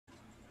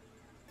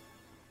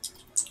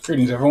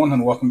Greetings, everyone,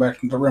 and welcome back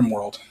to the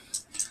Rimworld.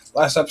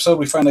 Last episode,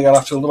 we finally got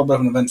off to a little bit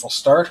of an eventful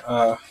start.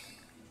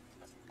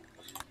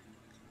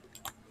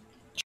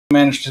 She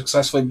managed to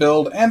successfully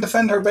build and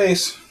defend her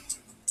base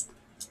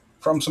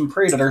from some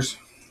predators.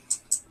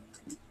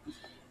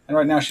 And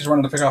right now, she's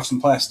running to pick off some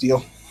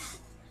plasteel.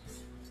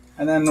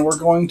 And then we're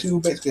going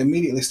to basically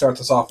immediately start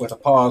this off with a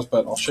pause,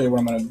 but I'll show you what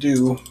I'm going to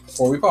do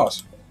before we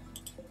pause.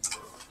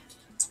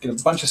 Get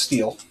a bunch of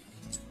steel.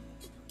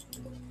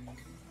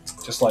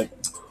 Just like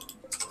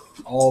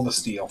all the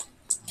steel.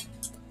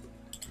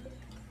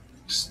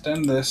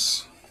 Extend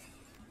this,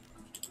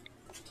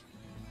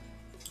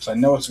 because I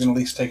know it's going to at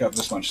least take up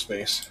this much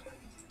space.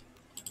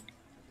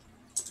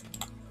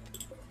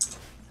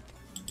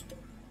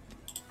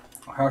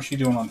 How is she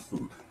doing on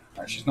food?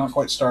 Alright, she's not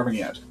quite starving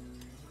yet.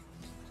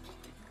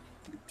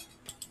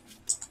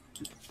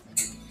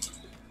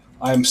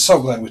 I am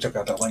so glad we took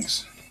out that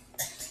lynx.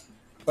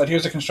 But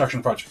here's the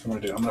construction project I'm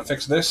going to do. I'm going to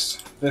fix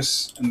this,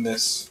 this, and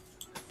this,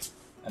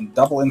 and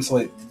double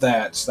insulate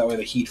that, so that way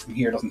the heat from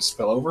here doesn't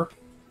spill over.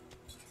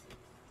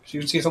 So you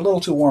can see it's a little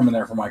too warm in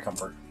there for my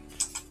comfort.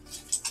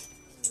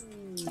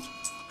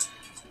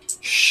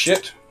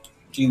 Shit.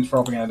 Jean's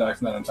probably going to die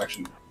from that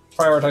infection.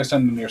 Prioritize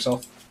tending to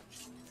yourself.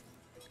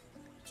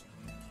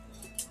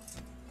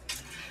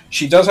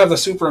 She does have the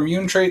super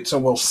immune trait, so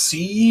we'll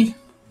see.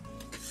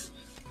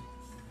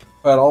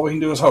 But all we can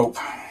do is hope.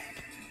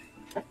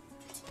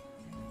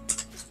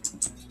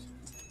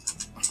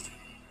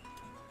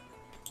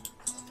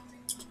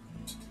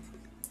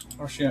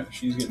 Oh shit,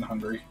 she's getting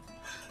hungry.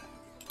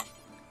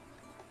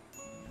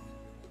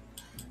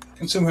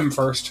 Consume him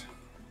first.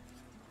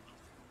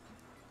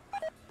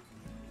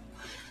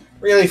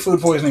 Really?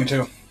 Food poisoning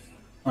too?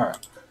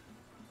 Alright.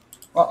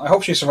 Well, I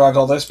hope she survived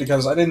all this,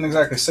 because I didn't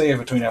exactly save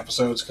between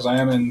episodes, because I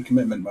am in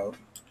commitment mode.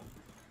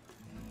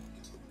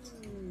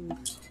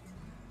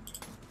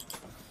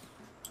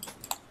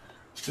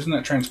 Isn't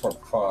that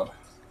transport pod?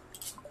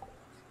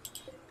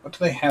 What do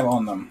they have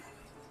on them?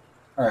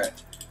 Alright.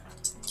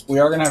 We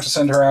are going to have to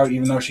send her out,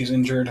 even though she's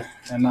injured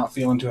and not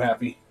feeling too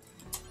happy.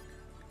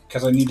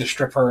 Because I need to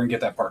strip her and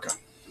get that parka.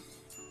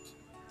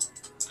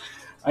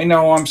 I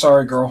know, I'm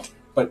sorry, girl.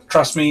 But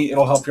trust me,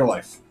 it'll help your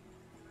life.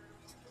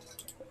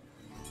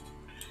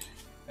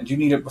 And you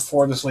need it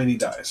before this lady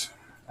dies.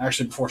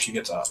 Actually, before she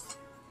gets up.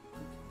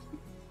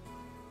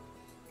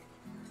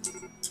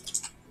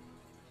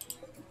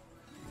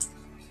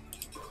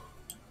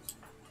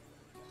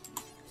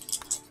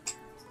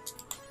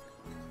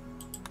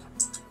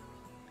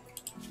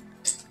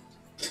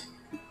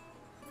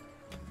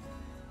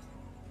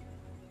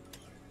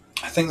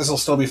 I think this will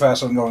still be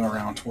faster than going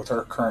around with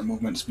her current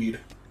movement speed.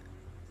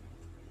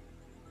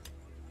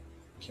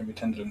 Can be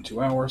tended in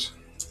 2 hours.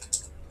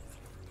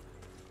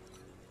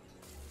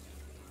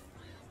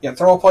 Yeah,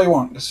 throw up all you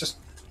want. Just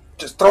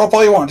throw up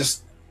all you want.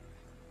 Just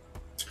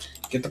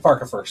get the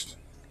parka first.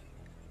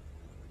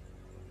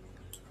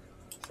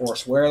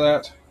 Force wear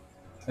that.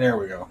 There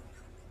we go.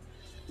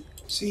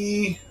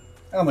 See?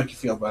 That'll make you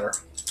feel better.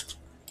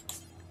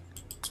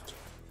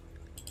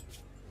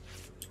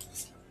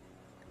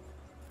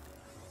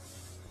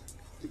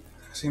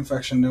 How's the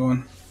infection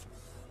doing?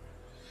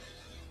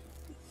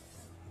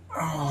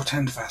 Oh,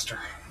 tend faster.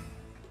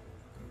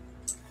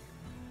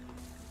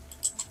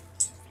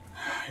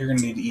 You're going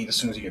to need to eat as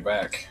soon as you get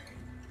back.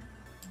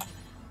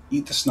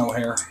 Eat the snow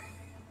hare.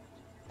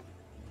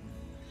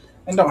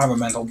 And don't have a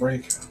mental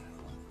break.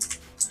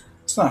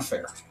 It's not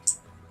fair.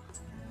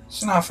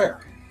 It's not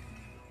fair.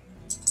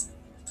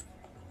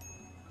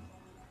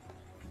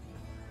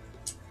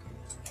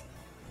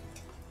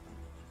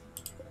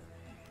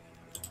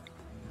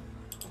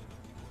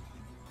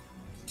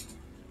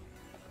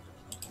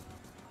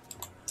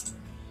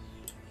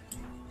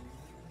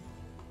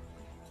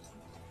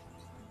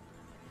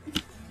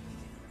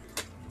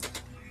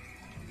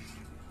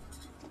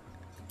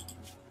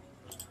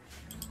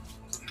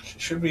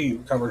 Should be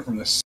recovered from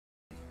this.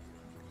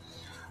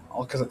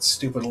 All because of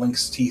stupid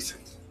lynx teeth.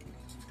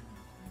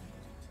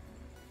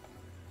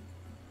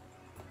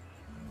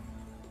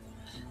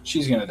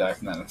 She's gonna die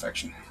from that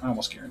infection. I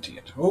almost guarantee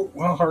it. Oh,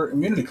 well, her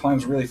immunity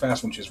climbs really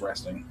fast when she's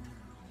resting.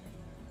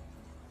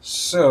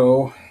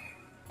 So,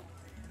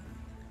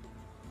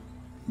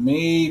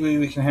 maybe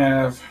we can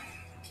have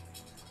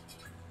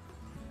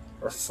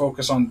her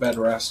focus on bed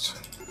rest.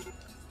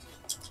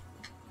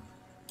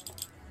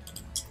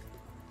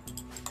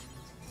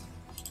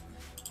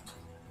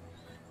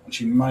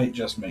 She might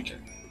just make it.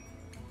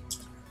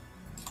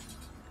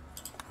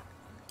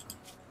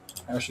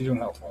 How's she doing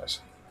health-wise?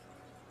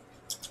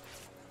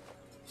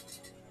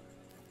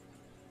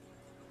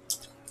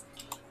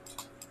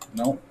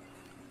 No.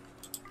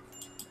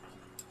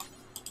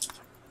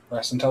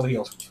 Rest until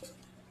healed.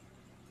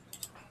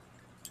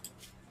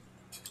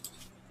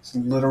 It's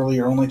literally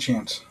your only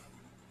chance.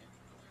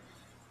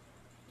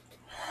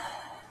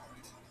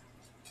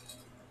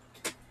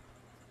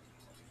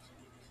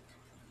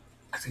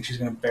 I think she's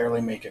going to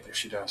barely make it if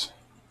she does.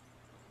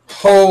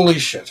 Holy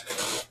shit.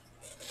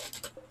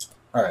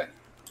 Alright.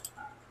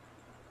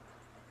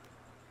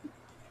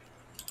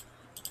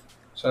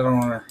 So I don't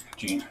want her,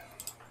 Jean.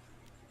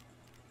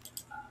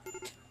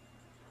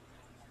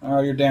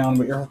 Oh, you're down,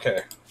 but you're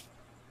okay.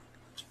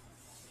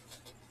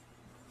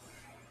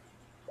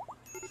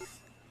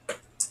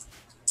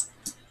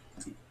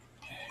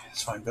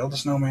 It's fine. Build a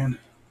snowman.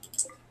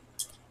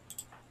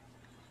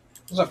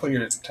 What does that put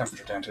your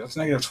temperature down to? That's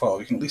negative 12.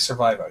 You can at least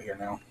survive out here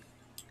now.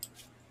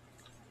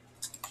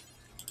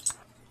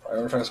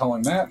 Prioritize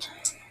hauling that.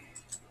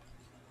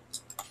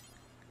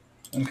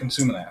 And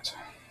consuming that.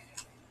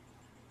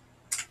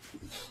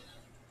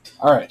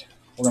 Alright.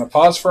 We're going to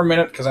pause for a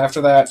minute, because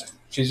after that,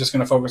 she's just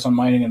going to focus on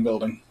mining and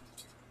building.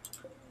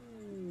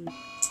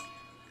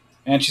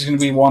 And she's going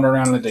to be wandering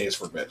around in the daze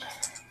for a bit.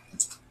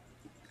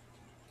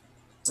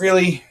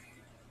 Really?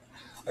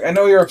 Like, I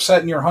know you're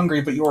upset and you're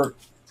hungry, but you're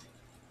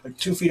like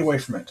 2 feet away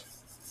from it.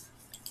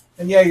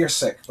 And yeah, you're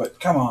sick, but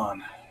come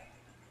on.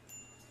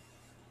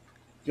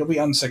 You'll be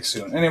unsick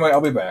soon. Anyway, I'll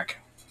be back.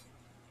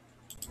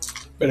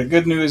 But the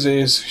good news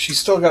is, she's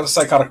still got the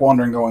psychotic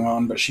wandering going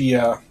on, but she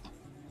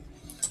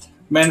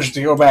managed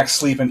to go back,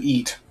 sleep, and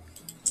eat.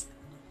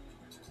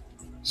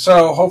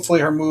 So, hopefully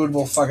her mood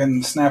will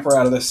fucking snap her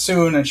out of this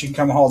soon, and she can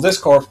come haul this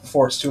corpse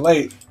before it's too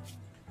late.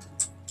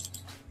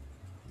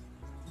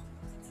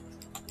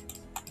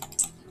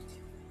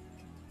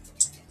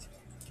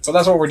 So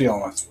that's what we're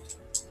dealing with.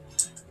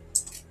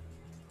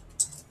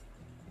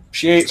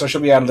 She ate, so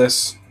she'll be out of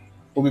this.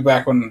 We'll be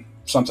back when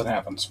something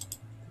happens.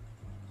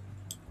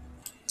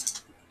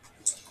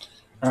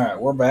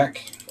 Alright, we're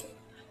back.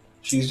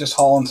 She's just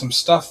hauling some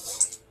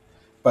stuff,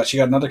 but she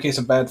got another case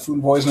of bad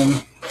food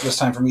poisoning, this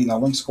time from eating a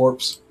lynx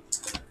corpse.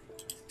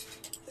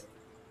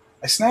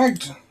 I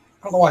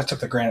don't know why I took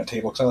the granite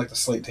table, because I like the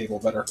slate table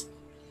better.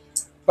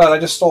 But I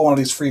just stole one of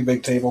these free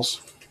big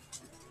tables.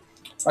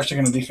 I'm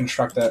actually going to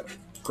deconstruct that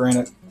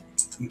granite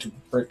into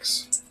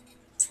bricks.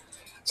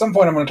 At some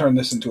point I'm going to turn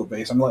this into a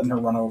base. I'm letting her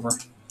run over.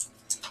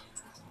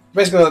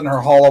 Basically letting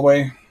her haul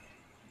away,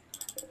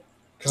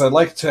 because I'd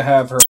like to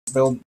have her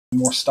build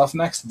more stuff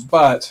next,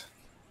 but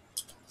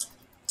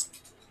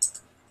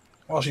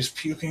while she's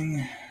puking,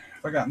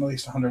 if I got at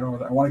least 100 over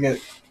there, I want to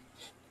get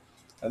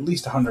at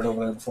least 100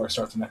 over there before I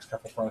start the next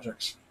couple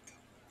projects.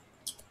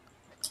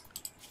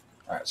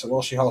 Alright, so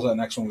while she hauls that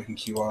next one, we can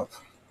queue up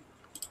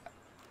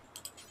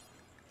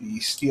the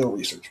steel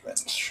research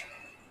bench,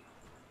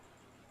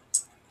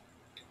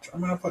 which I'm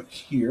going to put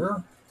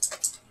here.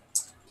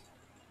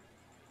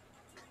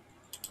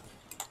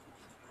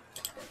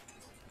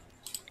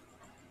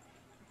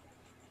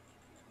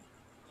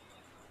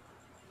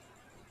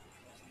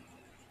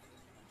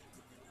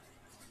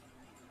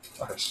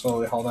 Let her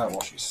slowly haul that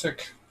while she's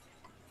sick.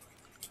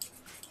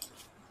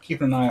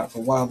 Keeping an eye out for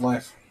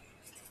wildlife.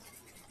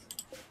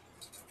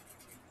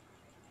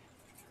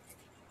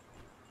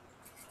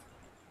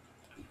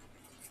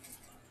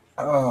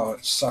 Oh,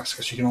 it sucks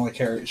because she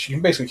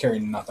can basically carry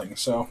nothing,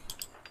 so.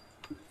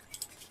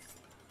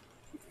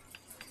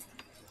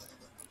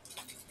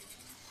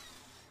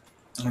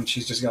 And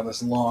she's just got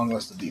this long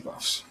list of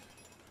debuffs.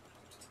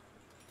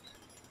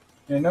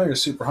 And I know you're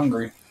super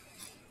hungry.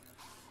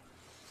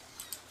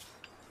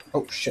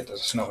 Oh shit,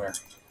 there's a snow hare.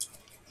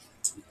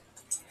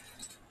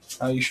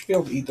 You should be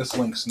able to eat this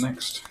lynx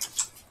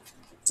next.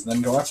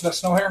 Then go after that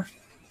snow hare.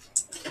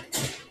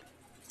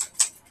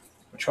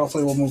 Which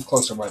hopefully will move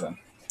closer by then.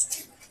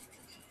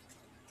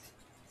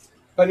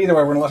 But either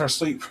way, we're going to let her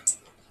sleep.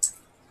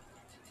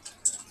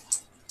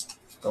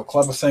 Go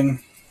club a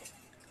thing.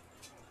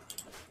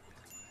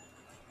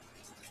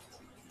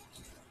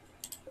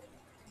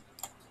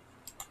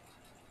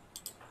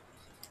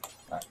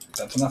 Alright,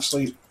 that's enough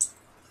sleep.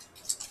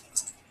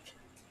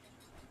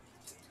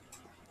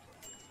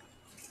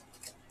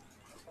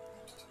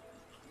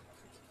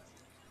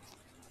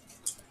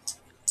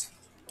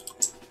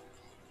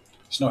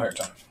 Snow hare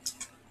time.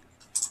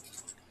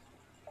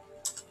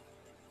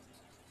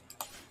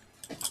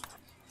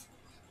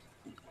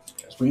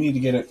 Because we need to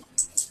get it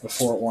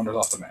before it wanders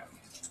off the map.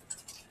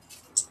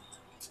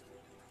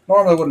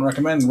 Normally I wouldn't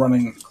recommend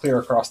running clear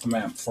across the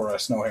map for a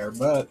snow hare,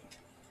 but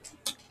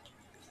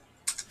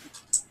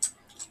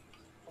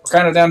we're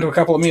kind of down to a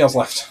couple of meals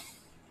left.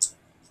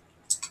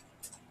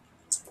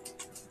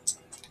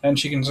 And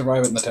she can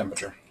survive it in the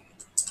temperature.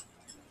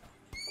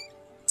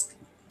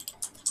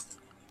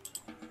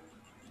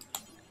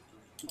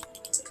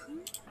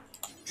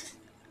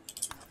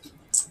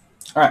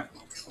 Alright,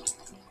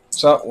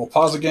 so we'll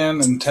pause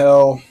again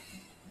until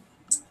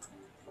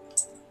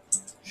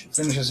she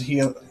finishes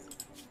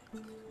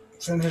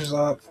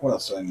up. What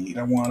else do I need?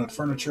 I wanted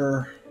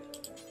furniture,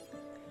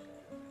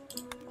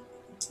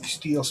 a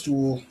steel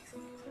stool,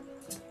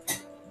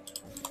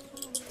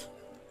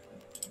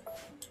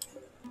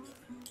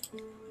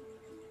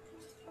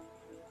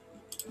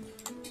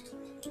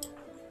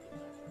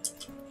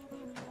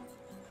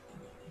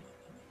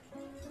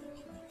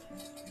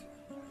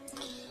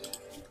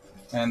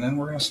 and then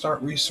we're going to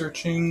start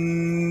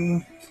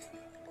researching.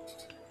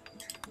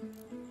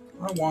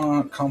 I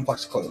want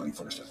complex clothing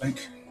first, I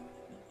think.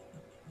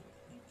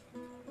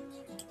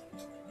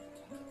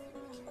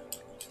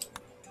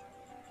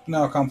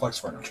 No, complex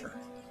furniture.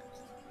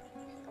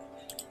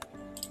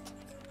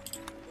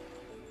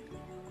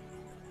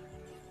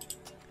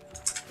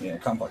 Yeah,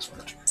 complex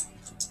furniture.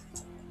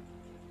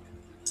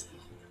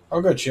 Oh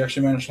good, she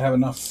actually managed to have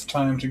enough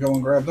time to go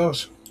and grab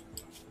those.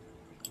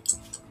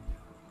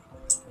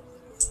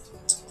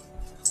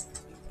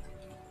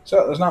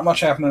 So there's not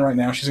much happening right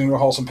now. She's going to go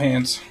haul some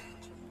pants,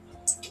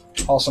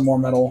 haul some more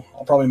metal.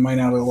 I'll probably mine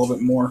out a little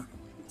bit more.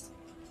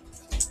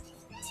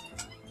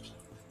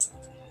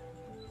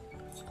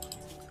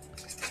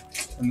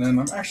 And then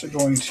I'm actually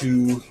going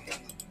to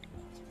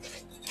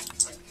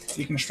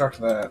deconstruct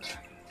that.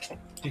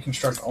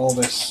 Deconstruct all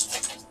this.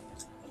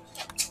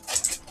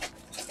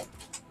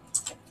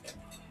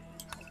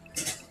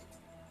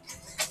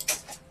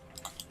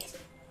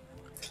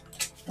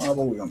 Oh,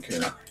 but we don't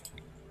care.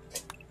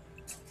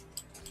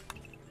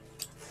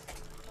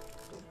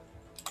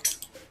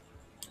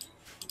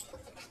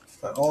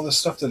 But all this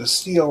stuff that is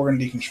steel, we're going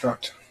to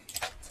deconstruct.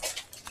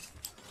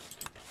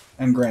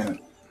 And granite.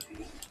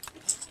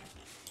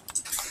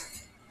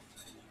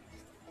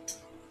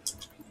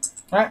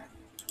 Alright.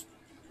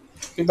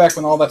 Be back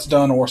when all that's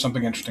done or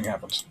something interesting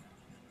happens.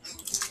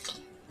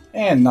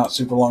 And not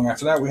super long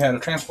after that, we had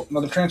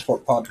another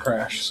transport pod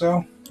crash.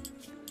 So,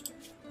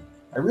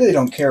 I really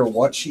don't care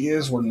what she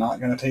is. We're not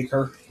going to take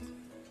her.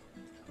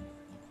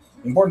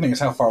 The important thing is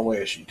how far away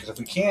is she. Because if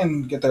we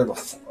can get there,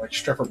 like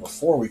strip her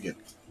before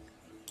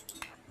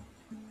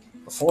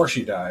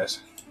she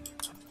dies.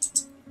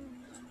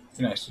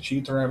 Be nice. Did she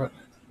eat the rabbit?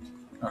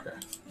 Okay.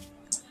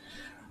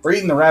 We're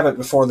eating the rabbit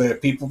before the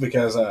people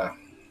because,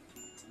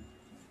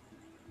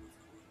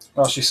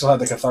 well, she still had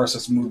the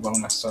catharsis move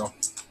bonus, so.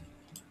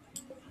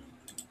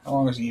 How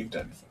long is Eve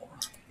dead for?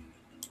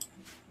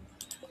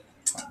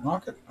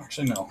 Knock it.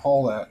 Actually, no.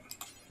 Haul that.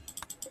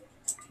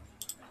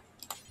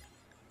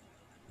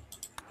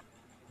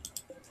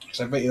 Because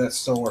I bet you that's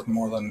still worth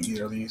more than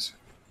either of these.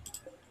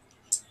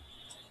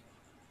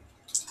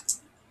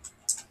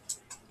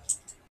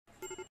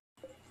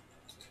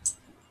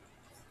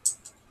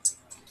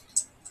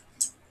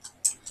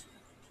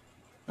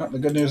 Oh, the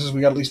good news is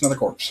we got at least another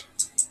corpse.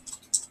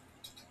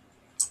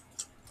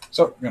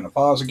 So, we're going to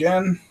pause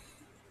again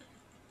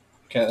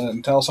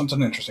until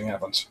something interesting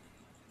happens.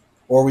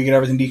 Or we get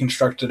everything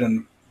deconstructed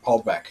and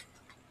hauled back.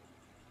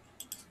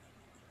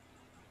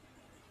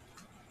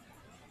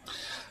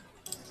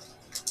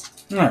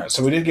 Alright,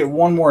 so we did get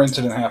one more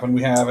incident happen.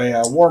 We have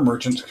a war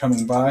merchant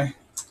coming by,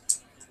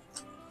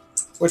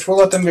 which we'll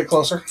let them get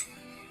closer.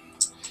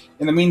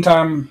 In the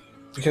meantime,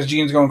 because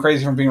Jean's going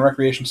crazy from being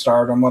recreation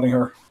starved, I'm letting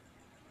her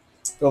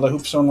build a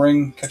hoopstone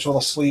ring, catch a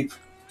little sleep.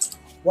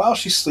 While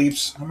she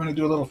sleeps, I'm going to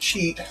do a little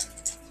cheat.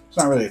 It's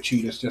not really a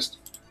cheat, it's just...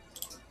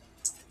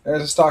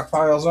 There's a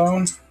stockpile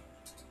zone.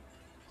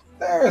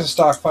 There's a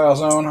stockpile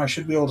zone. I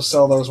should be able to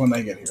sell those when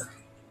they get here.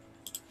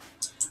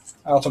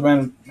 I also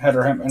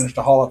managed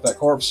to haul up that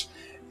corpse.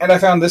 And I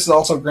found this is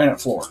also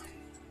granite floor.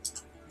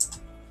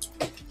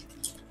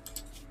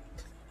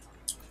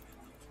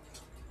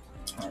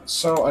 Alright,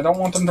 so I don't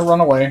want them to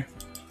run away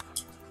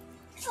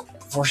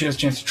before she has a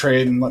chance to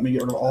trade and let me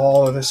get rid of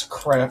all of this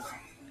crap.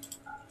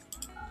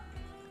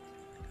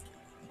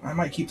 I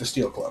might keep the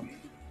steel club.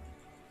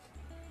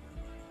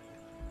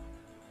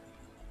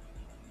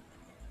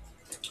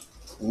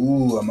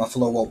 Ooh, a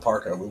Muffalo wool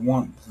parka. We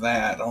want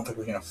that. I don't think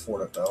we can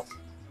afford it, though.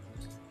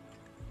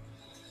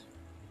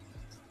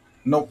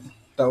 Nope.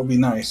 That would be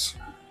nice.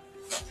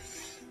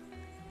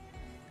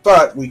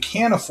 But we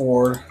can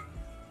afford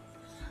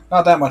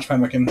not that much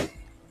pemmican. But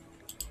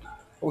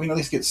we can at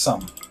least get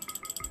some.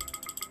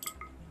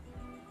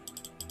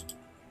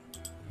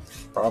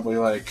 Probably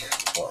like,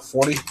 what,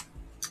 40?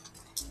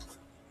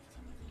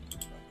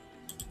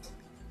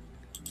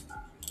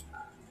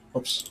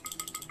 Oops.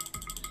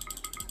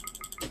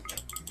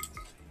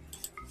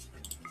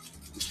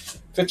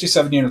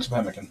 57 units of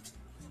pemmican.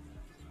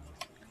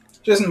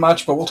 Which isn't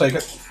much, but we'll take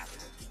it.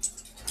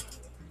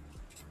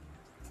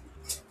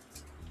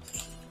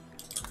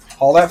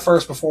 Haul that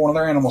first before one of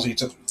their animals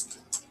eats it.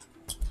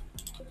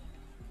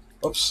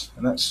 Oops,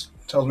 and that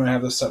tells me I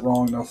have this set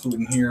wrong. No food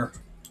in here.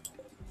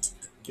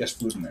 Yes,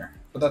 food in there.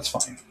 But that's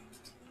fine.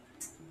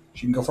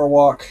 She can go for a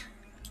walk.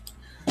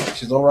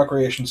 She's a little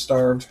recreation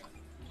starved.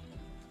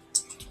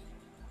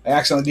 I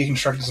accidentally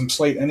deconstructed some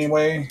slate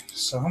anyway.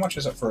 So how much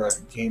is it for a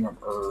game of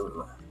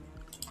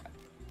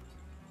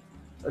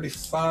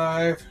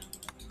 35.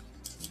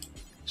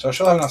 So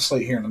she'll have enough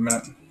slate here in a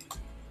minute.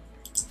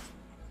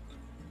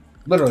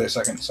 Literally a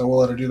second, so we'll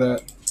let her do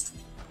that.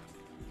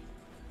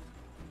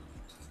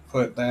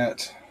 Put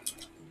that...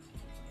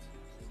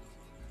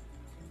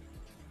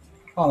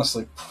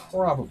 Honestly,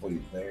 probably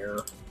there.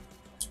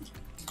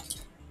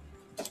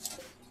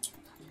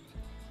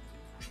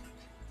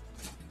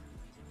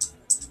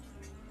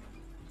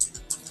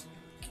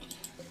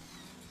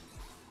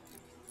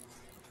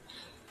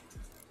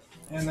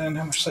 And then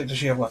how much slate does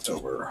she have left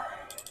over?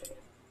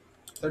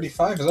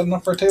 35? Is that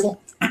enough for a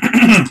table?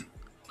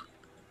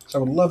 So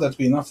I would love that to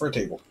be enough for a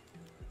table.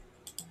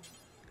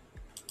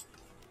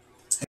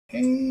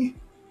 Hey.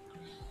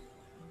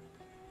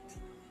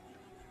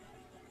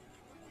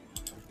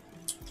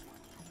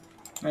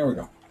 There we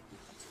go.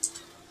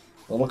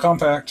 A little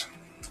compact.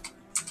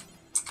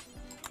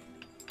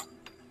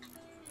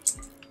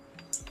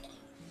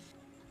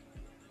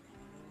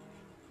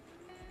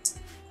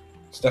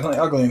 It's definitely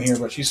ugly in here,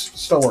 but she's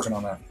still working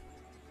on that.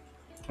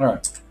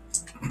 Alright.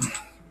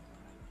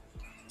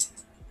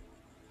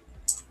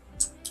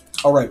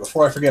 Alright,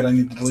 before I forget, I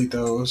need to delete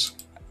those.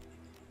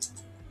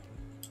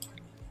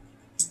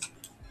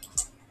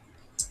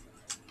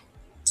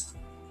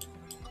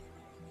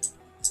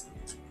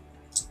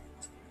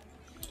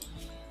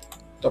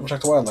 Double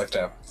check the wildlife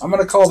tab. I'm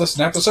going to call this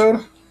an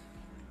episode.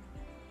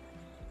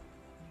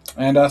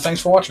 And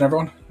thanks for watching,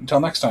 everyone. Until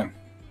next time,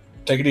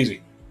 take it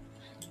easy.